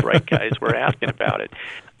 bright guys, were asking about it.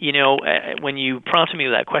 When you prompted me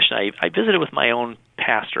with that question, I visited with my own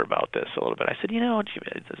pastor about this a little bit. I said, do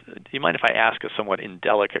you mind if I ask a somewhat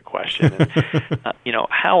indelicate question? And,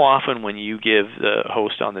 how often when you give the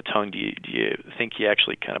host on the tongue, do you think you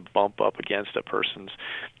actually kind of bump up against a person's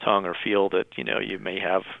tongue or feel that, you may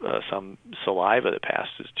have some saliva that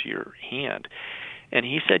passes to your hand? And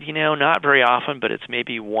he said, not very often, but it's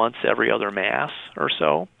maybe once every other Mass or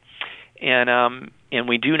so. And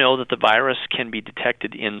we do know that the virus can be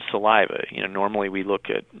detected in saliva. Normally we look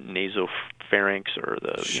at nasopharynx or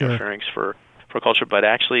the pharynx for culture, but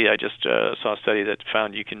actually I just saw a study that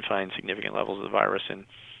found you can find significant levels of the virus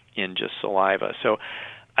in just saliva. So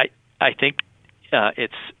I think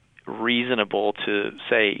it's reasonable to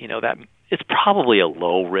say, that it's probably a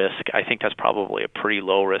low risk. I think that's probably a pretty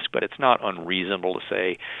low risk, but it's not unreasonable to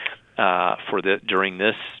say during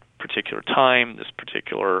this particular time, this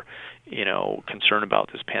particular concern about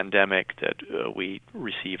this pandemic that we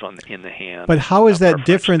receive in the hand. But how is that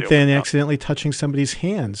different than accidentally touching somebody's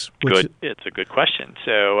hands? Good. It's a good question.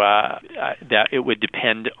 So that it would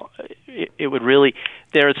depend. It would really.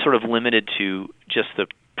 There, it's sort of limited to just the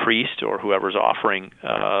priest or whoever's offering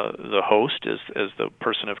the host as the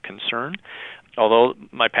person of concern. Although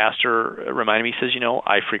my pastor reminded me, he says,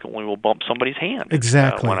 I frequently will bump somebody's hand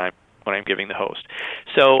exactly when I'm giving the host.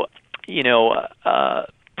 So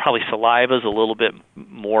probably saliva is a little bit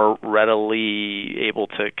more readily able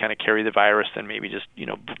to kind of carry the virus than maybe just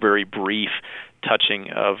very brief touching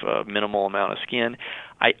of a minimal amount of skin.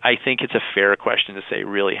 I think it's a fair question to say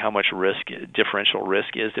really how much differential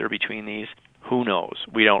risk is there between these. Who knows?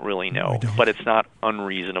 We don't really know. But it's not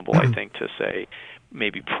unreasonable, I think, to say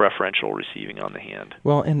maybe preferential receiving on the hand.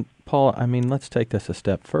 Well, and Paul, let's take this a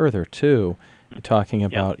step further, too, talking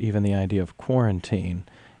about even the idea of quarantine.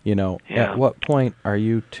 At what point are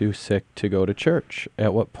you too sick to go to church?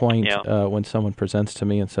 At what point, when someone presents to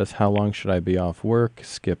me and says, how long should I be off work,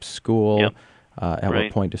 skip school, at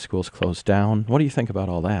what point do schools close down? What do you think about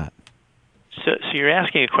all that? So you're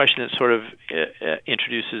asking a question that sort of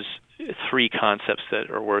introduces three concepts that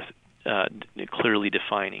are worth clearly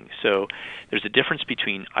defining. So there's a difference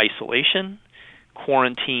between isolation,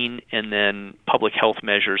 quarantine, and then public health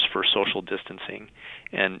measures for social distancing.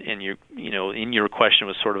 And you in your question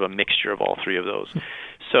was sort of a mixture of all three of those.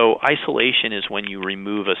 So isolation is when you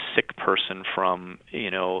remove a sick person from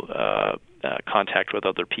contact with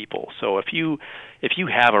other people. So if you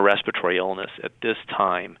have a respiratory illness at this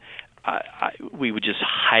time, we would just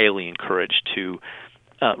highly encourage to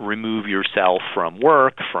remove yourself from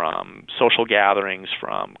work, from social gatherings,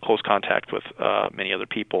 from close contact with many other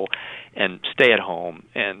people, and stay at home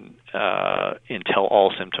and until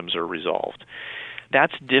all symptoms are resolved.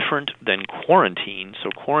 That's different than quarantine.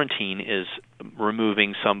 So quarantine is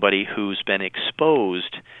removing somebody who's been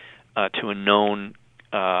exposed to a known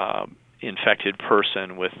infected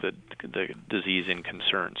person with the disease in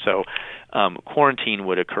concern. So quarantine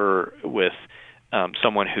would occur with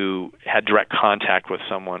someone who had direct contact with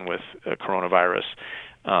someone with coronavirus,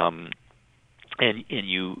 and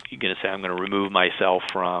you're going to say, I'm going to remove myself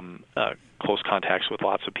from close contacts with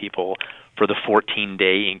lots of people for the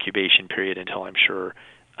 14-day incubation period until I'm sure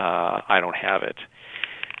I don't have it.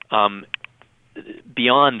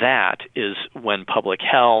 Beyond that is when public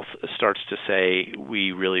health starts to say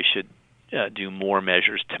we really should do more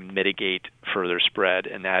measures to mitigate further spread,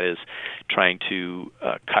 and that is trying to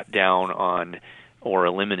cut down on or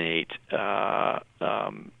eliminate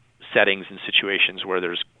settings and situations where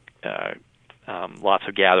there's lots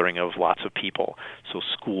of gathering of lots of people. So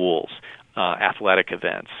schools, athletic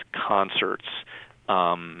events, concerts,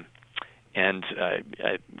 and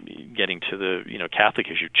getting to the Catholic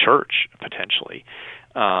issue, church potentially.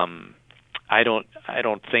 I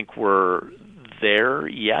don't think we're there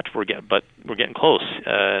yet. We're getting close.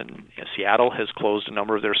 Seattle has closed a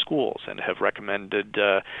number of their schools and have recommended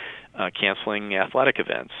canceling athletic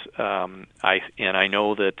events. I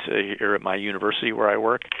know that here at my university where I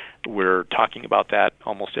work, we're talking about that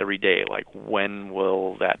almost every day. Like, when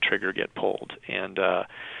will that trigger get pulled? And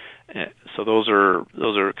So those are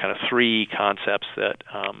kind of three concepts that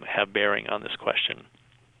have bearing on this question.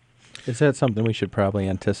 Is that something we should probably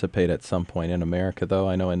anticipate at some point in America, though?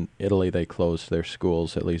 I know in Italy they closed their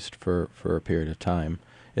schools, at least for a period of time.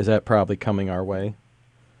 Is that probably coming our way?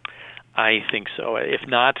 I think so. If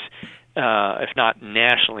not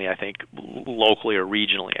nationally, I think locally or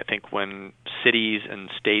regionally. I think when cities and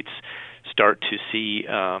states start to see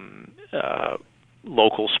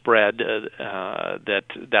local spread,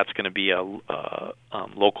 that's going to be a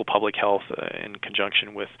local public health in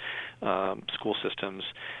conjunction with school systems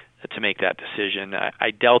to make that decision.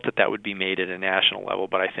 I doubt that would be made at a national level,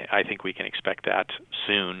 but I think we can expect that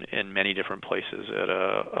soon in many different places at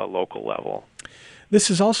a local level. This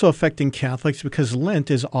is also affecting Catholics because Lent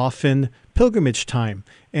is often pilgrimage time.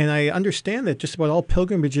 And I understand that just about all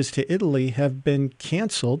pilgrimages to Italy have been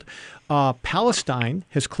canceled. Palestine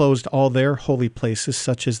has closed all their holy places,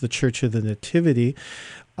 such as the Church of the Nativity.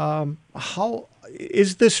 How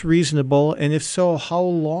is this reasonable? And if so, how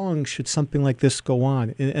long should something like this go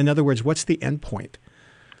on? In other words, what's the end point?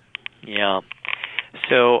 Yeah.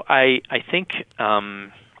 So I think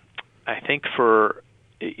for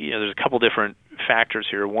there's a couple different factors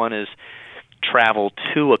here. One is travel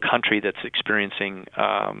to a country that's experiencing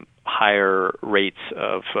higher rates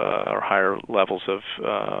of or higher levels of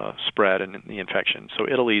spread and the infection. So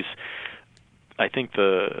Italy's, I think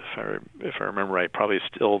if I remember right, probably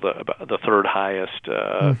still the third highest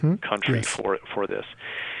country yes. for this.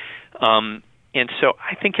 And so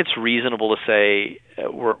I think it's reasonable to say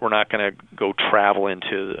we're not going to go travel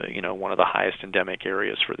into one of the highest endemic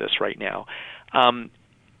areas for this right now.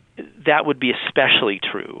 That would be especially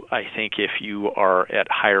true, I think, if you are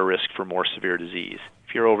at higher risk for more severe disease.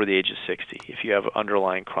 If you're over the age of 60, if you have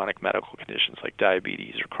underlying chronic medical conditions like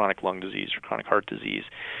diabetes or chronic lung disease or chronic heart disease,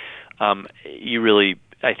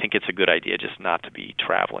 I think it's a good idea just not to be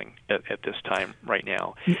traveling at this time right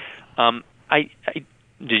now.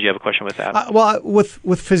 Did you have a question with that?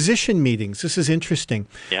 With physician meetings, this is interesting.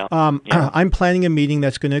 Yeah. I'm planning a meeting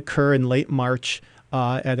that's going to occur in late March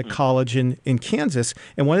at a college in Kansas.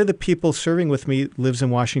 And one of the people serving with me lives in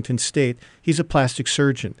Washington State. He's a plastic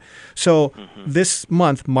surgeon. So this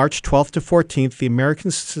month, March 12th to 14th, the American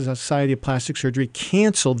Society of Plastic Surgery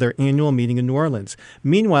canceled their annual meeting in New Orleans.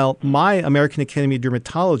 Meanwhile, my American Academy of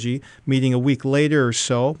Dermatology meeting a week later or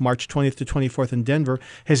so, March 20th to 24th in Denver,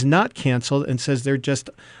 has not canceled and says they're just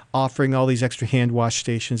offering all these extra hand wash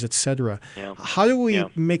stations, et cetera. Yeah. How do we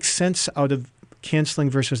make sense out of canceling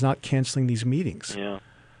versus not canceling these meetings?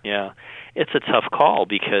 Yeah. It's a tough call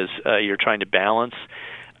because you're trying to balance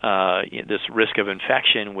this risk of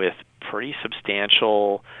infection with pretty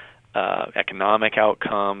substantial economic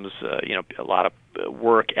outcomes. A lot of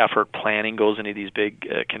work, effort, planning goes into these big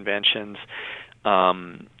conventions.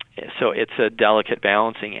 So it's a delicate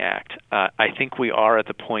balancing act. I think we are at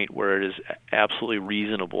the point where it is absolutely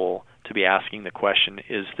reasonable to be asking the question,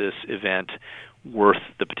 is this event worth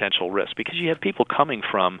the potential risk? Because you have people coming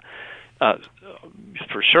from,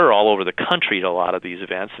 for sure, all over the country to a lot of these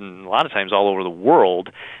events, and a lot of times all over the world,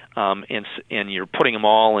 and you're putting them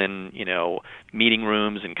all in, meeting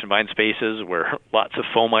rooms and confined spaces where lots of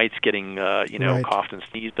fomites getting, Right. coughed and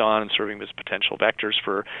sneezed on and serving as potential vectors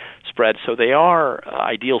for spread. So they are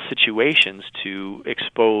ideal situations to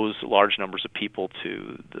expose large numbers of people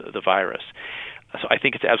to the virus. So I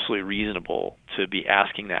think it's absolutely reasonable to be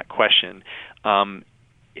asking that question. Where's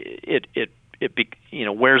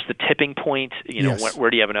the tipping point? Yes.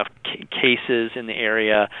 Where do you have enough cases in the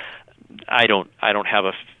area? I don't have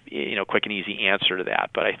a quick and easy answer to that.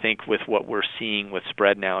 But I think with what we're seeing with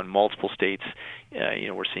spread now in multiple states,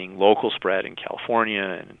 we're seeing local spread in California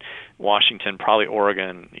and Washington, probably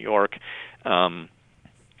Oregon, New York.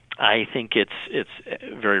 I think it's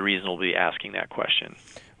very reasonable to be asking that question.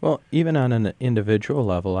 Well, even on an individual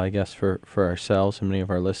level, I guess for ourselves and many of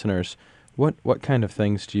our listeners, what kind of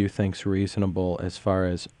things do you think is reasonable as far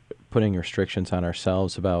as putting restrictions on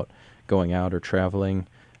ourselves about going out or traveling?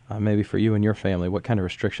 Maybe for you and your family, what kind of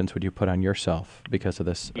restrictions would you put on yourself because of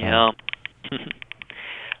this? Yeah.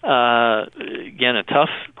 Again, a tough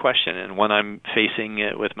question, and one I'm facing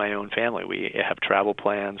with my own family. We have travel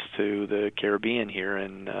plans to the Caribbean here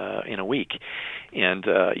in a week, and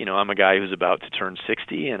I'm a guy who's about to turn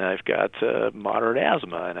 60, and I've got moderate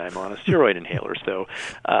asthma, and I'm on a steroid inhaler. So,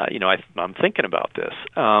 I'm thinking about this.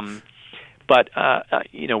 But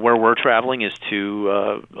where we're traveling is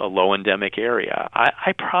to a low endemic area.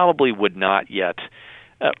 I probably would not yet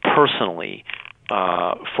personally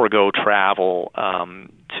forego travel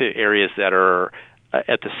to areas that are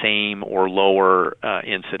at the same or lower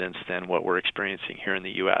incidence than what we're experiencing here in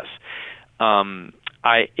the U.S.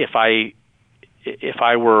 If I if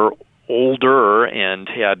I were older and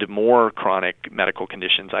had more chronic medical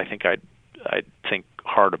conditions, I think I'd think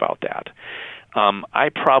hard about that. I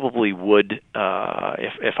probably would,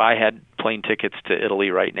 if I had plane tickets to Italy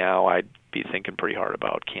right now, I'd be thinking pretty hard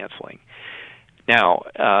about canceling. Now,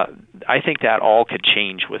 I think that all could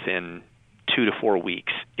change within 2 to 4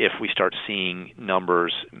 weeks if we start seeing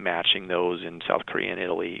numbers matching those in South Korea and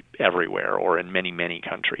Italy everywhere, or in many, many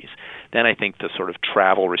countries. Then I think the sort of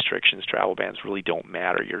travel restrictions, travel bans really don't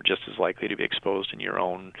matter. You're just as likely to be exposed in your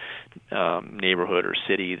own neighborhood or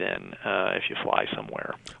city than if you fly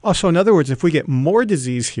somewhere. Also, in other words, if we get more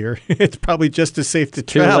disease here, it's probably just as safe to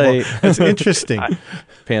Too travel. late. That's interesting.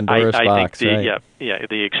 Pandora's I box, think right?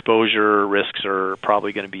 the exposure risks are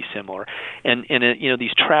probably going to be similar, and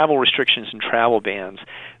these travel restrictions and travel bans,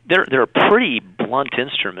 they're a pretty blunt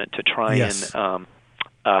instrument to try and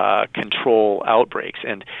control outbreaks,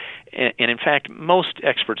 and in fact, most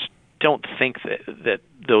experts don't think that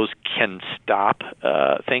those can stop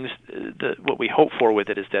things. What we hope for with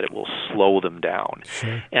it is that it will slow them down.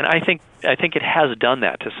 Sure. And I think it has done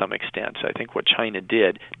that to some extent. I think what China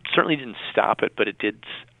did certainly didn't stop it, but it did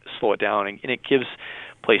slow it down, and it gives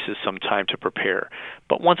places some time to prepare.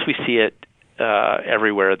 But once we see it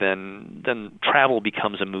everywhere, then travel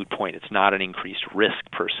becomes a moot point. It's not an increased risk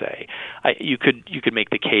per se. You could make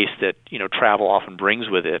the case that travel often brings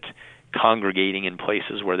with it congregating in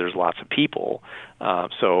places where there's lots of people.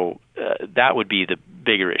 So that would be the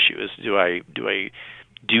bigger issue: is do I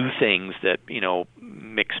do things that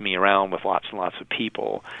mix me around with lots and lots of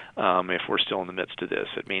people? If we're still in the midst of this,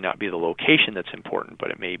 it may not be the location that's important,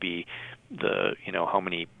 but it may be the how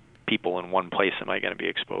many people in one place am I going to be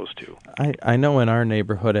exposed to? I know in our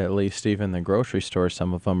neighborhood, at least, even the grocery store,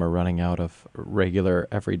 some of them are running out of regular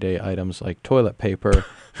everyday items like toilet paper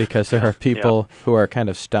because there are people who are kind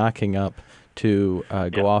of stocking up to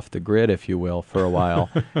go off the grid, if you will, for a while.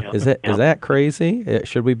 Is that crazy?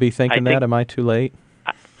 Should we be thinking that? Am I too late?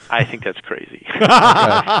 I think that's crazy.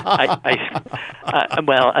 I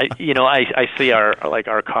see our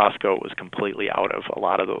Costco was completely out of a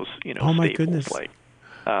lot of those oh my staples goodness. like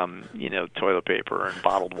toilet paper and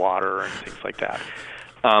bottled water and things like that.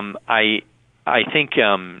 I think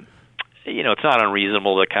it's not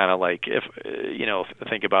unreasonable to kind of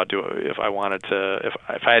think about if I wanted to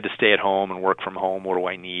if I had to stay at home and work from home, what do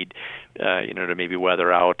I need to maybe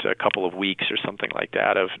weather out a couple of weeks or something like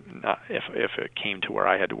that if it came to where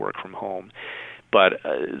I had to work from home. But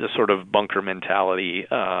the sort of bunker mentality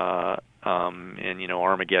and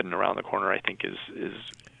Armageddon around the corner, I think is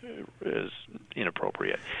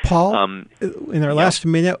inappropriate. Paul, in our last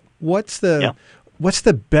minute, what's the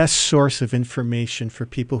best source of information for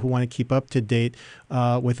people who want to keep up to date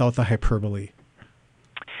without the hyperbole?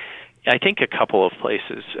 I think a couple of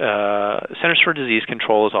places. Centers for Disease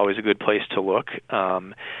Control is always a good place to look. I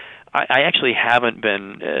actually haven't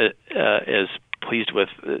been as pleased with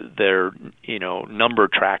their number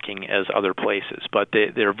tracking as other places, but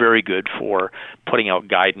they're very good for putting out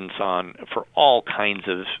guidance for all kinds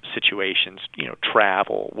of situations,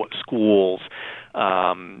 travel, schools,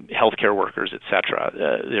 healthcare workers, etc.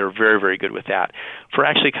 They're very, very good with that. For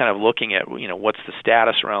actually kind of looking at what's the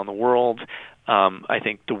status around the world, I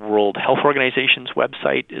think the World Health Organization's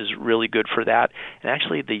website is really good for that, and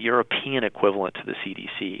actually the European equivalent to the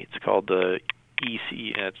CDC. It's called the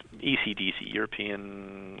ECDC,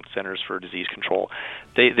 European Centers for Disease Control.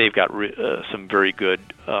 They've got some very good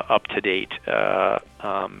up-to-date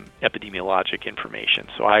epidemiologic information.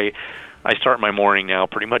 So I start my morning now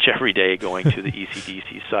pretty much every day going to the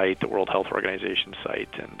ECDC site, the World Health Organization site,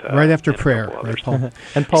 and right after prayer, right, Paul?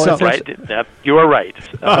 And Paul, you are right.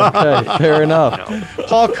 Okay, fair enough.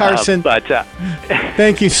 Paul Carson,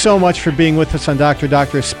 thank you so much for being with us on Dr.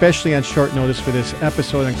 Doctor, especially on short notice for this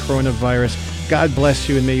episode on coronavirus. God bless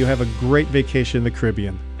you, and may you have a great vacation in the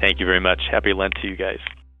Caribbean. Thank you very much. Happy Lent to you guys.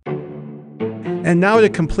 And now to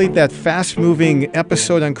complete that fast-moving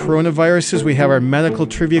episode on coronaviruses, we have our medical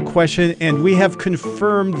trivia question, and we have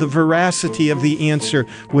confirmed the veracity of the answer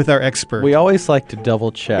with our expert. We always like to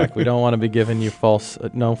double-check. We don't want to be giving you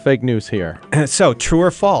fake news here. So, true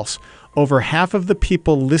or false? Over half of the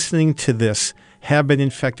people listening to this have been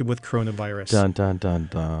infected with coronavirus. Dun, dun, dun,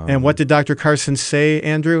 dun. And what did Dr. Carson say,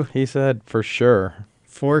 Andrew? He said, for sure.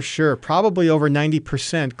 For sure. Probably over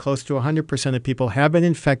 90%, close to 100% of people have been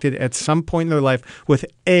infected at some point in their life with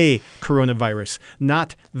a coronavirus,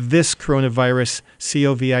 not this coronavirus,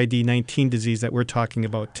 COVID-19 disease that we're talking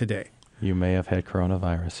about today. You may have had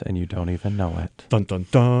coronavirus and you don't even know it. Dun, dun,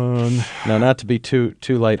 dun. Now, not to be too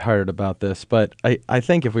lighthearted about this, but I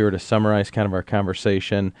think if we were to summarize kind of our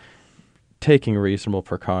conversation, taking reasonable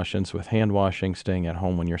precautions with hand washing, staying at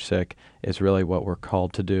home when you're sick is really what we're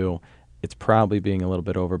called to do. It's probably being a little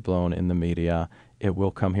bit overblown in the media. It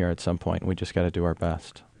will come here at some point, and we just got to do our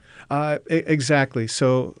best. Exactly.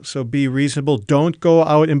 So be reasonable. Don't go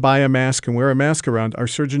out and buy a mask and wear a mask around. Our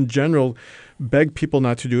Surgeon General begged people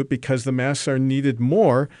not to do it because the masks are needed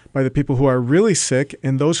more by the people who are really sick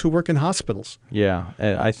and those who work in hospitals. Yeah,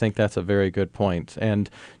 I think that's a very good point. And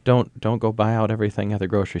don't go buy out everything at the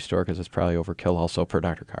grocery store because it's probably overkill also per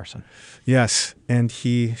Dr. Carson. Yes, and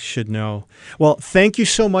he should know. Well, thank you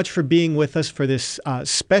so much for being with us for this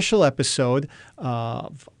special episode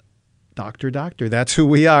of Doctor. That's who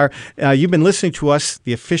we are. You've been listening to us,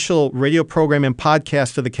 the official radio program and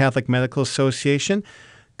podcast of the Catholic Medical Association,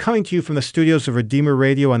 coming to you from the studios of Redeemer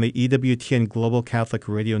Radio on the EWTN Global Catholic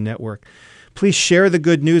Radio Network. Please share the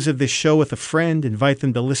good news of this show with a friend. Invite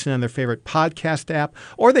them to listen on their favorite podcast app,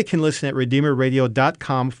 or they can listen at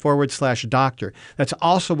redeemerradio.com/doctor. That's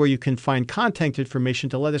also where you can find contact information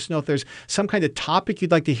to let us know if there's some kind of topic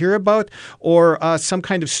you'd like to hear about or some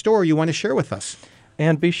kind of story you want to share with us.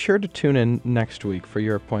 And be sure to tune in next week for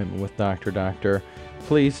your appointment with Doctor.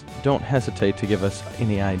 Please don't hesitate to give us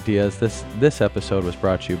any ideas. This episode was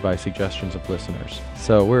brought to you by suggestions of listeners.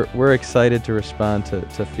 So we're excited to respond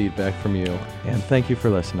to feedback from you. And thank you for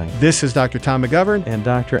listening. This is Dr. Tom McGovern and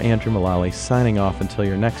Dr. Andrew Mullally signing off until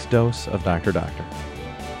your next dose of Doctor.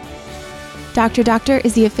 Doctor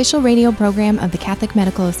is the official radio program of the Catholic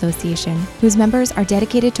Medical Association, whose members are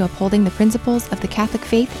dedicated to upholding the principles of the Catholic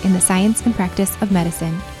faith in the science and practice of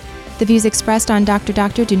medicine. The views expressed on Doctor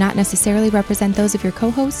do not necessarily represent those of your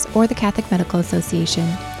co-hosts or the Catholic Medical Association.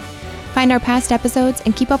 Find our past episodes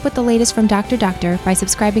and keep up with the latest from Doctor by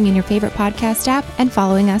subscribing in your favorite podcast app and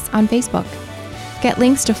following us on Facebook. Get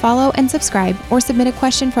links to follow and subscribe or submit a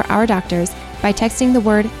question for our doctors by texting the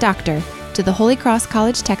word doctor to the Holy Cross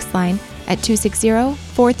College text line at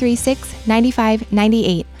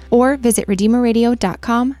 260-436-9598 or visit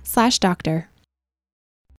redeemerradio.com/doctor.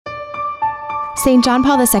 St. John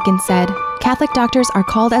Paul II said, "Catholic doctors are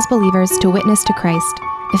called as believers to witness to Christ,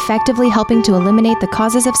 effectively helping to eliminate the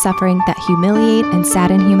causes of suffering that humiliate and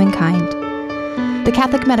sadden humankind." The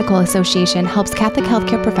Catholic Medical Association helps Catholic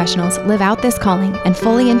healthcare professionals live out this calling and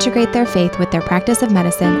fully integrate their faith with their practice of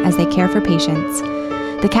medicine as they care for patients.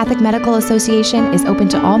 The Catholic Medical Association is open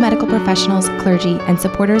to all medical professionals, clergy, and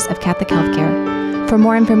supporters of Catholic healthcare. For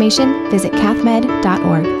more information, visit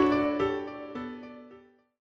cathmed.org.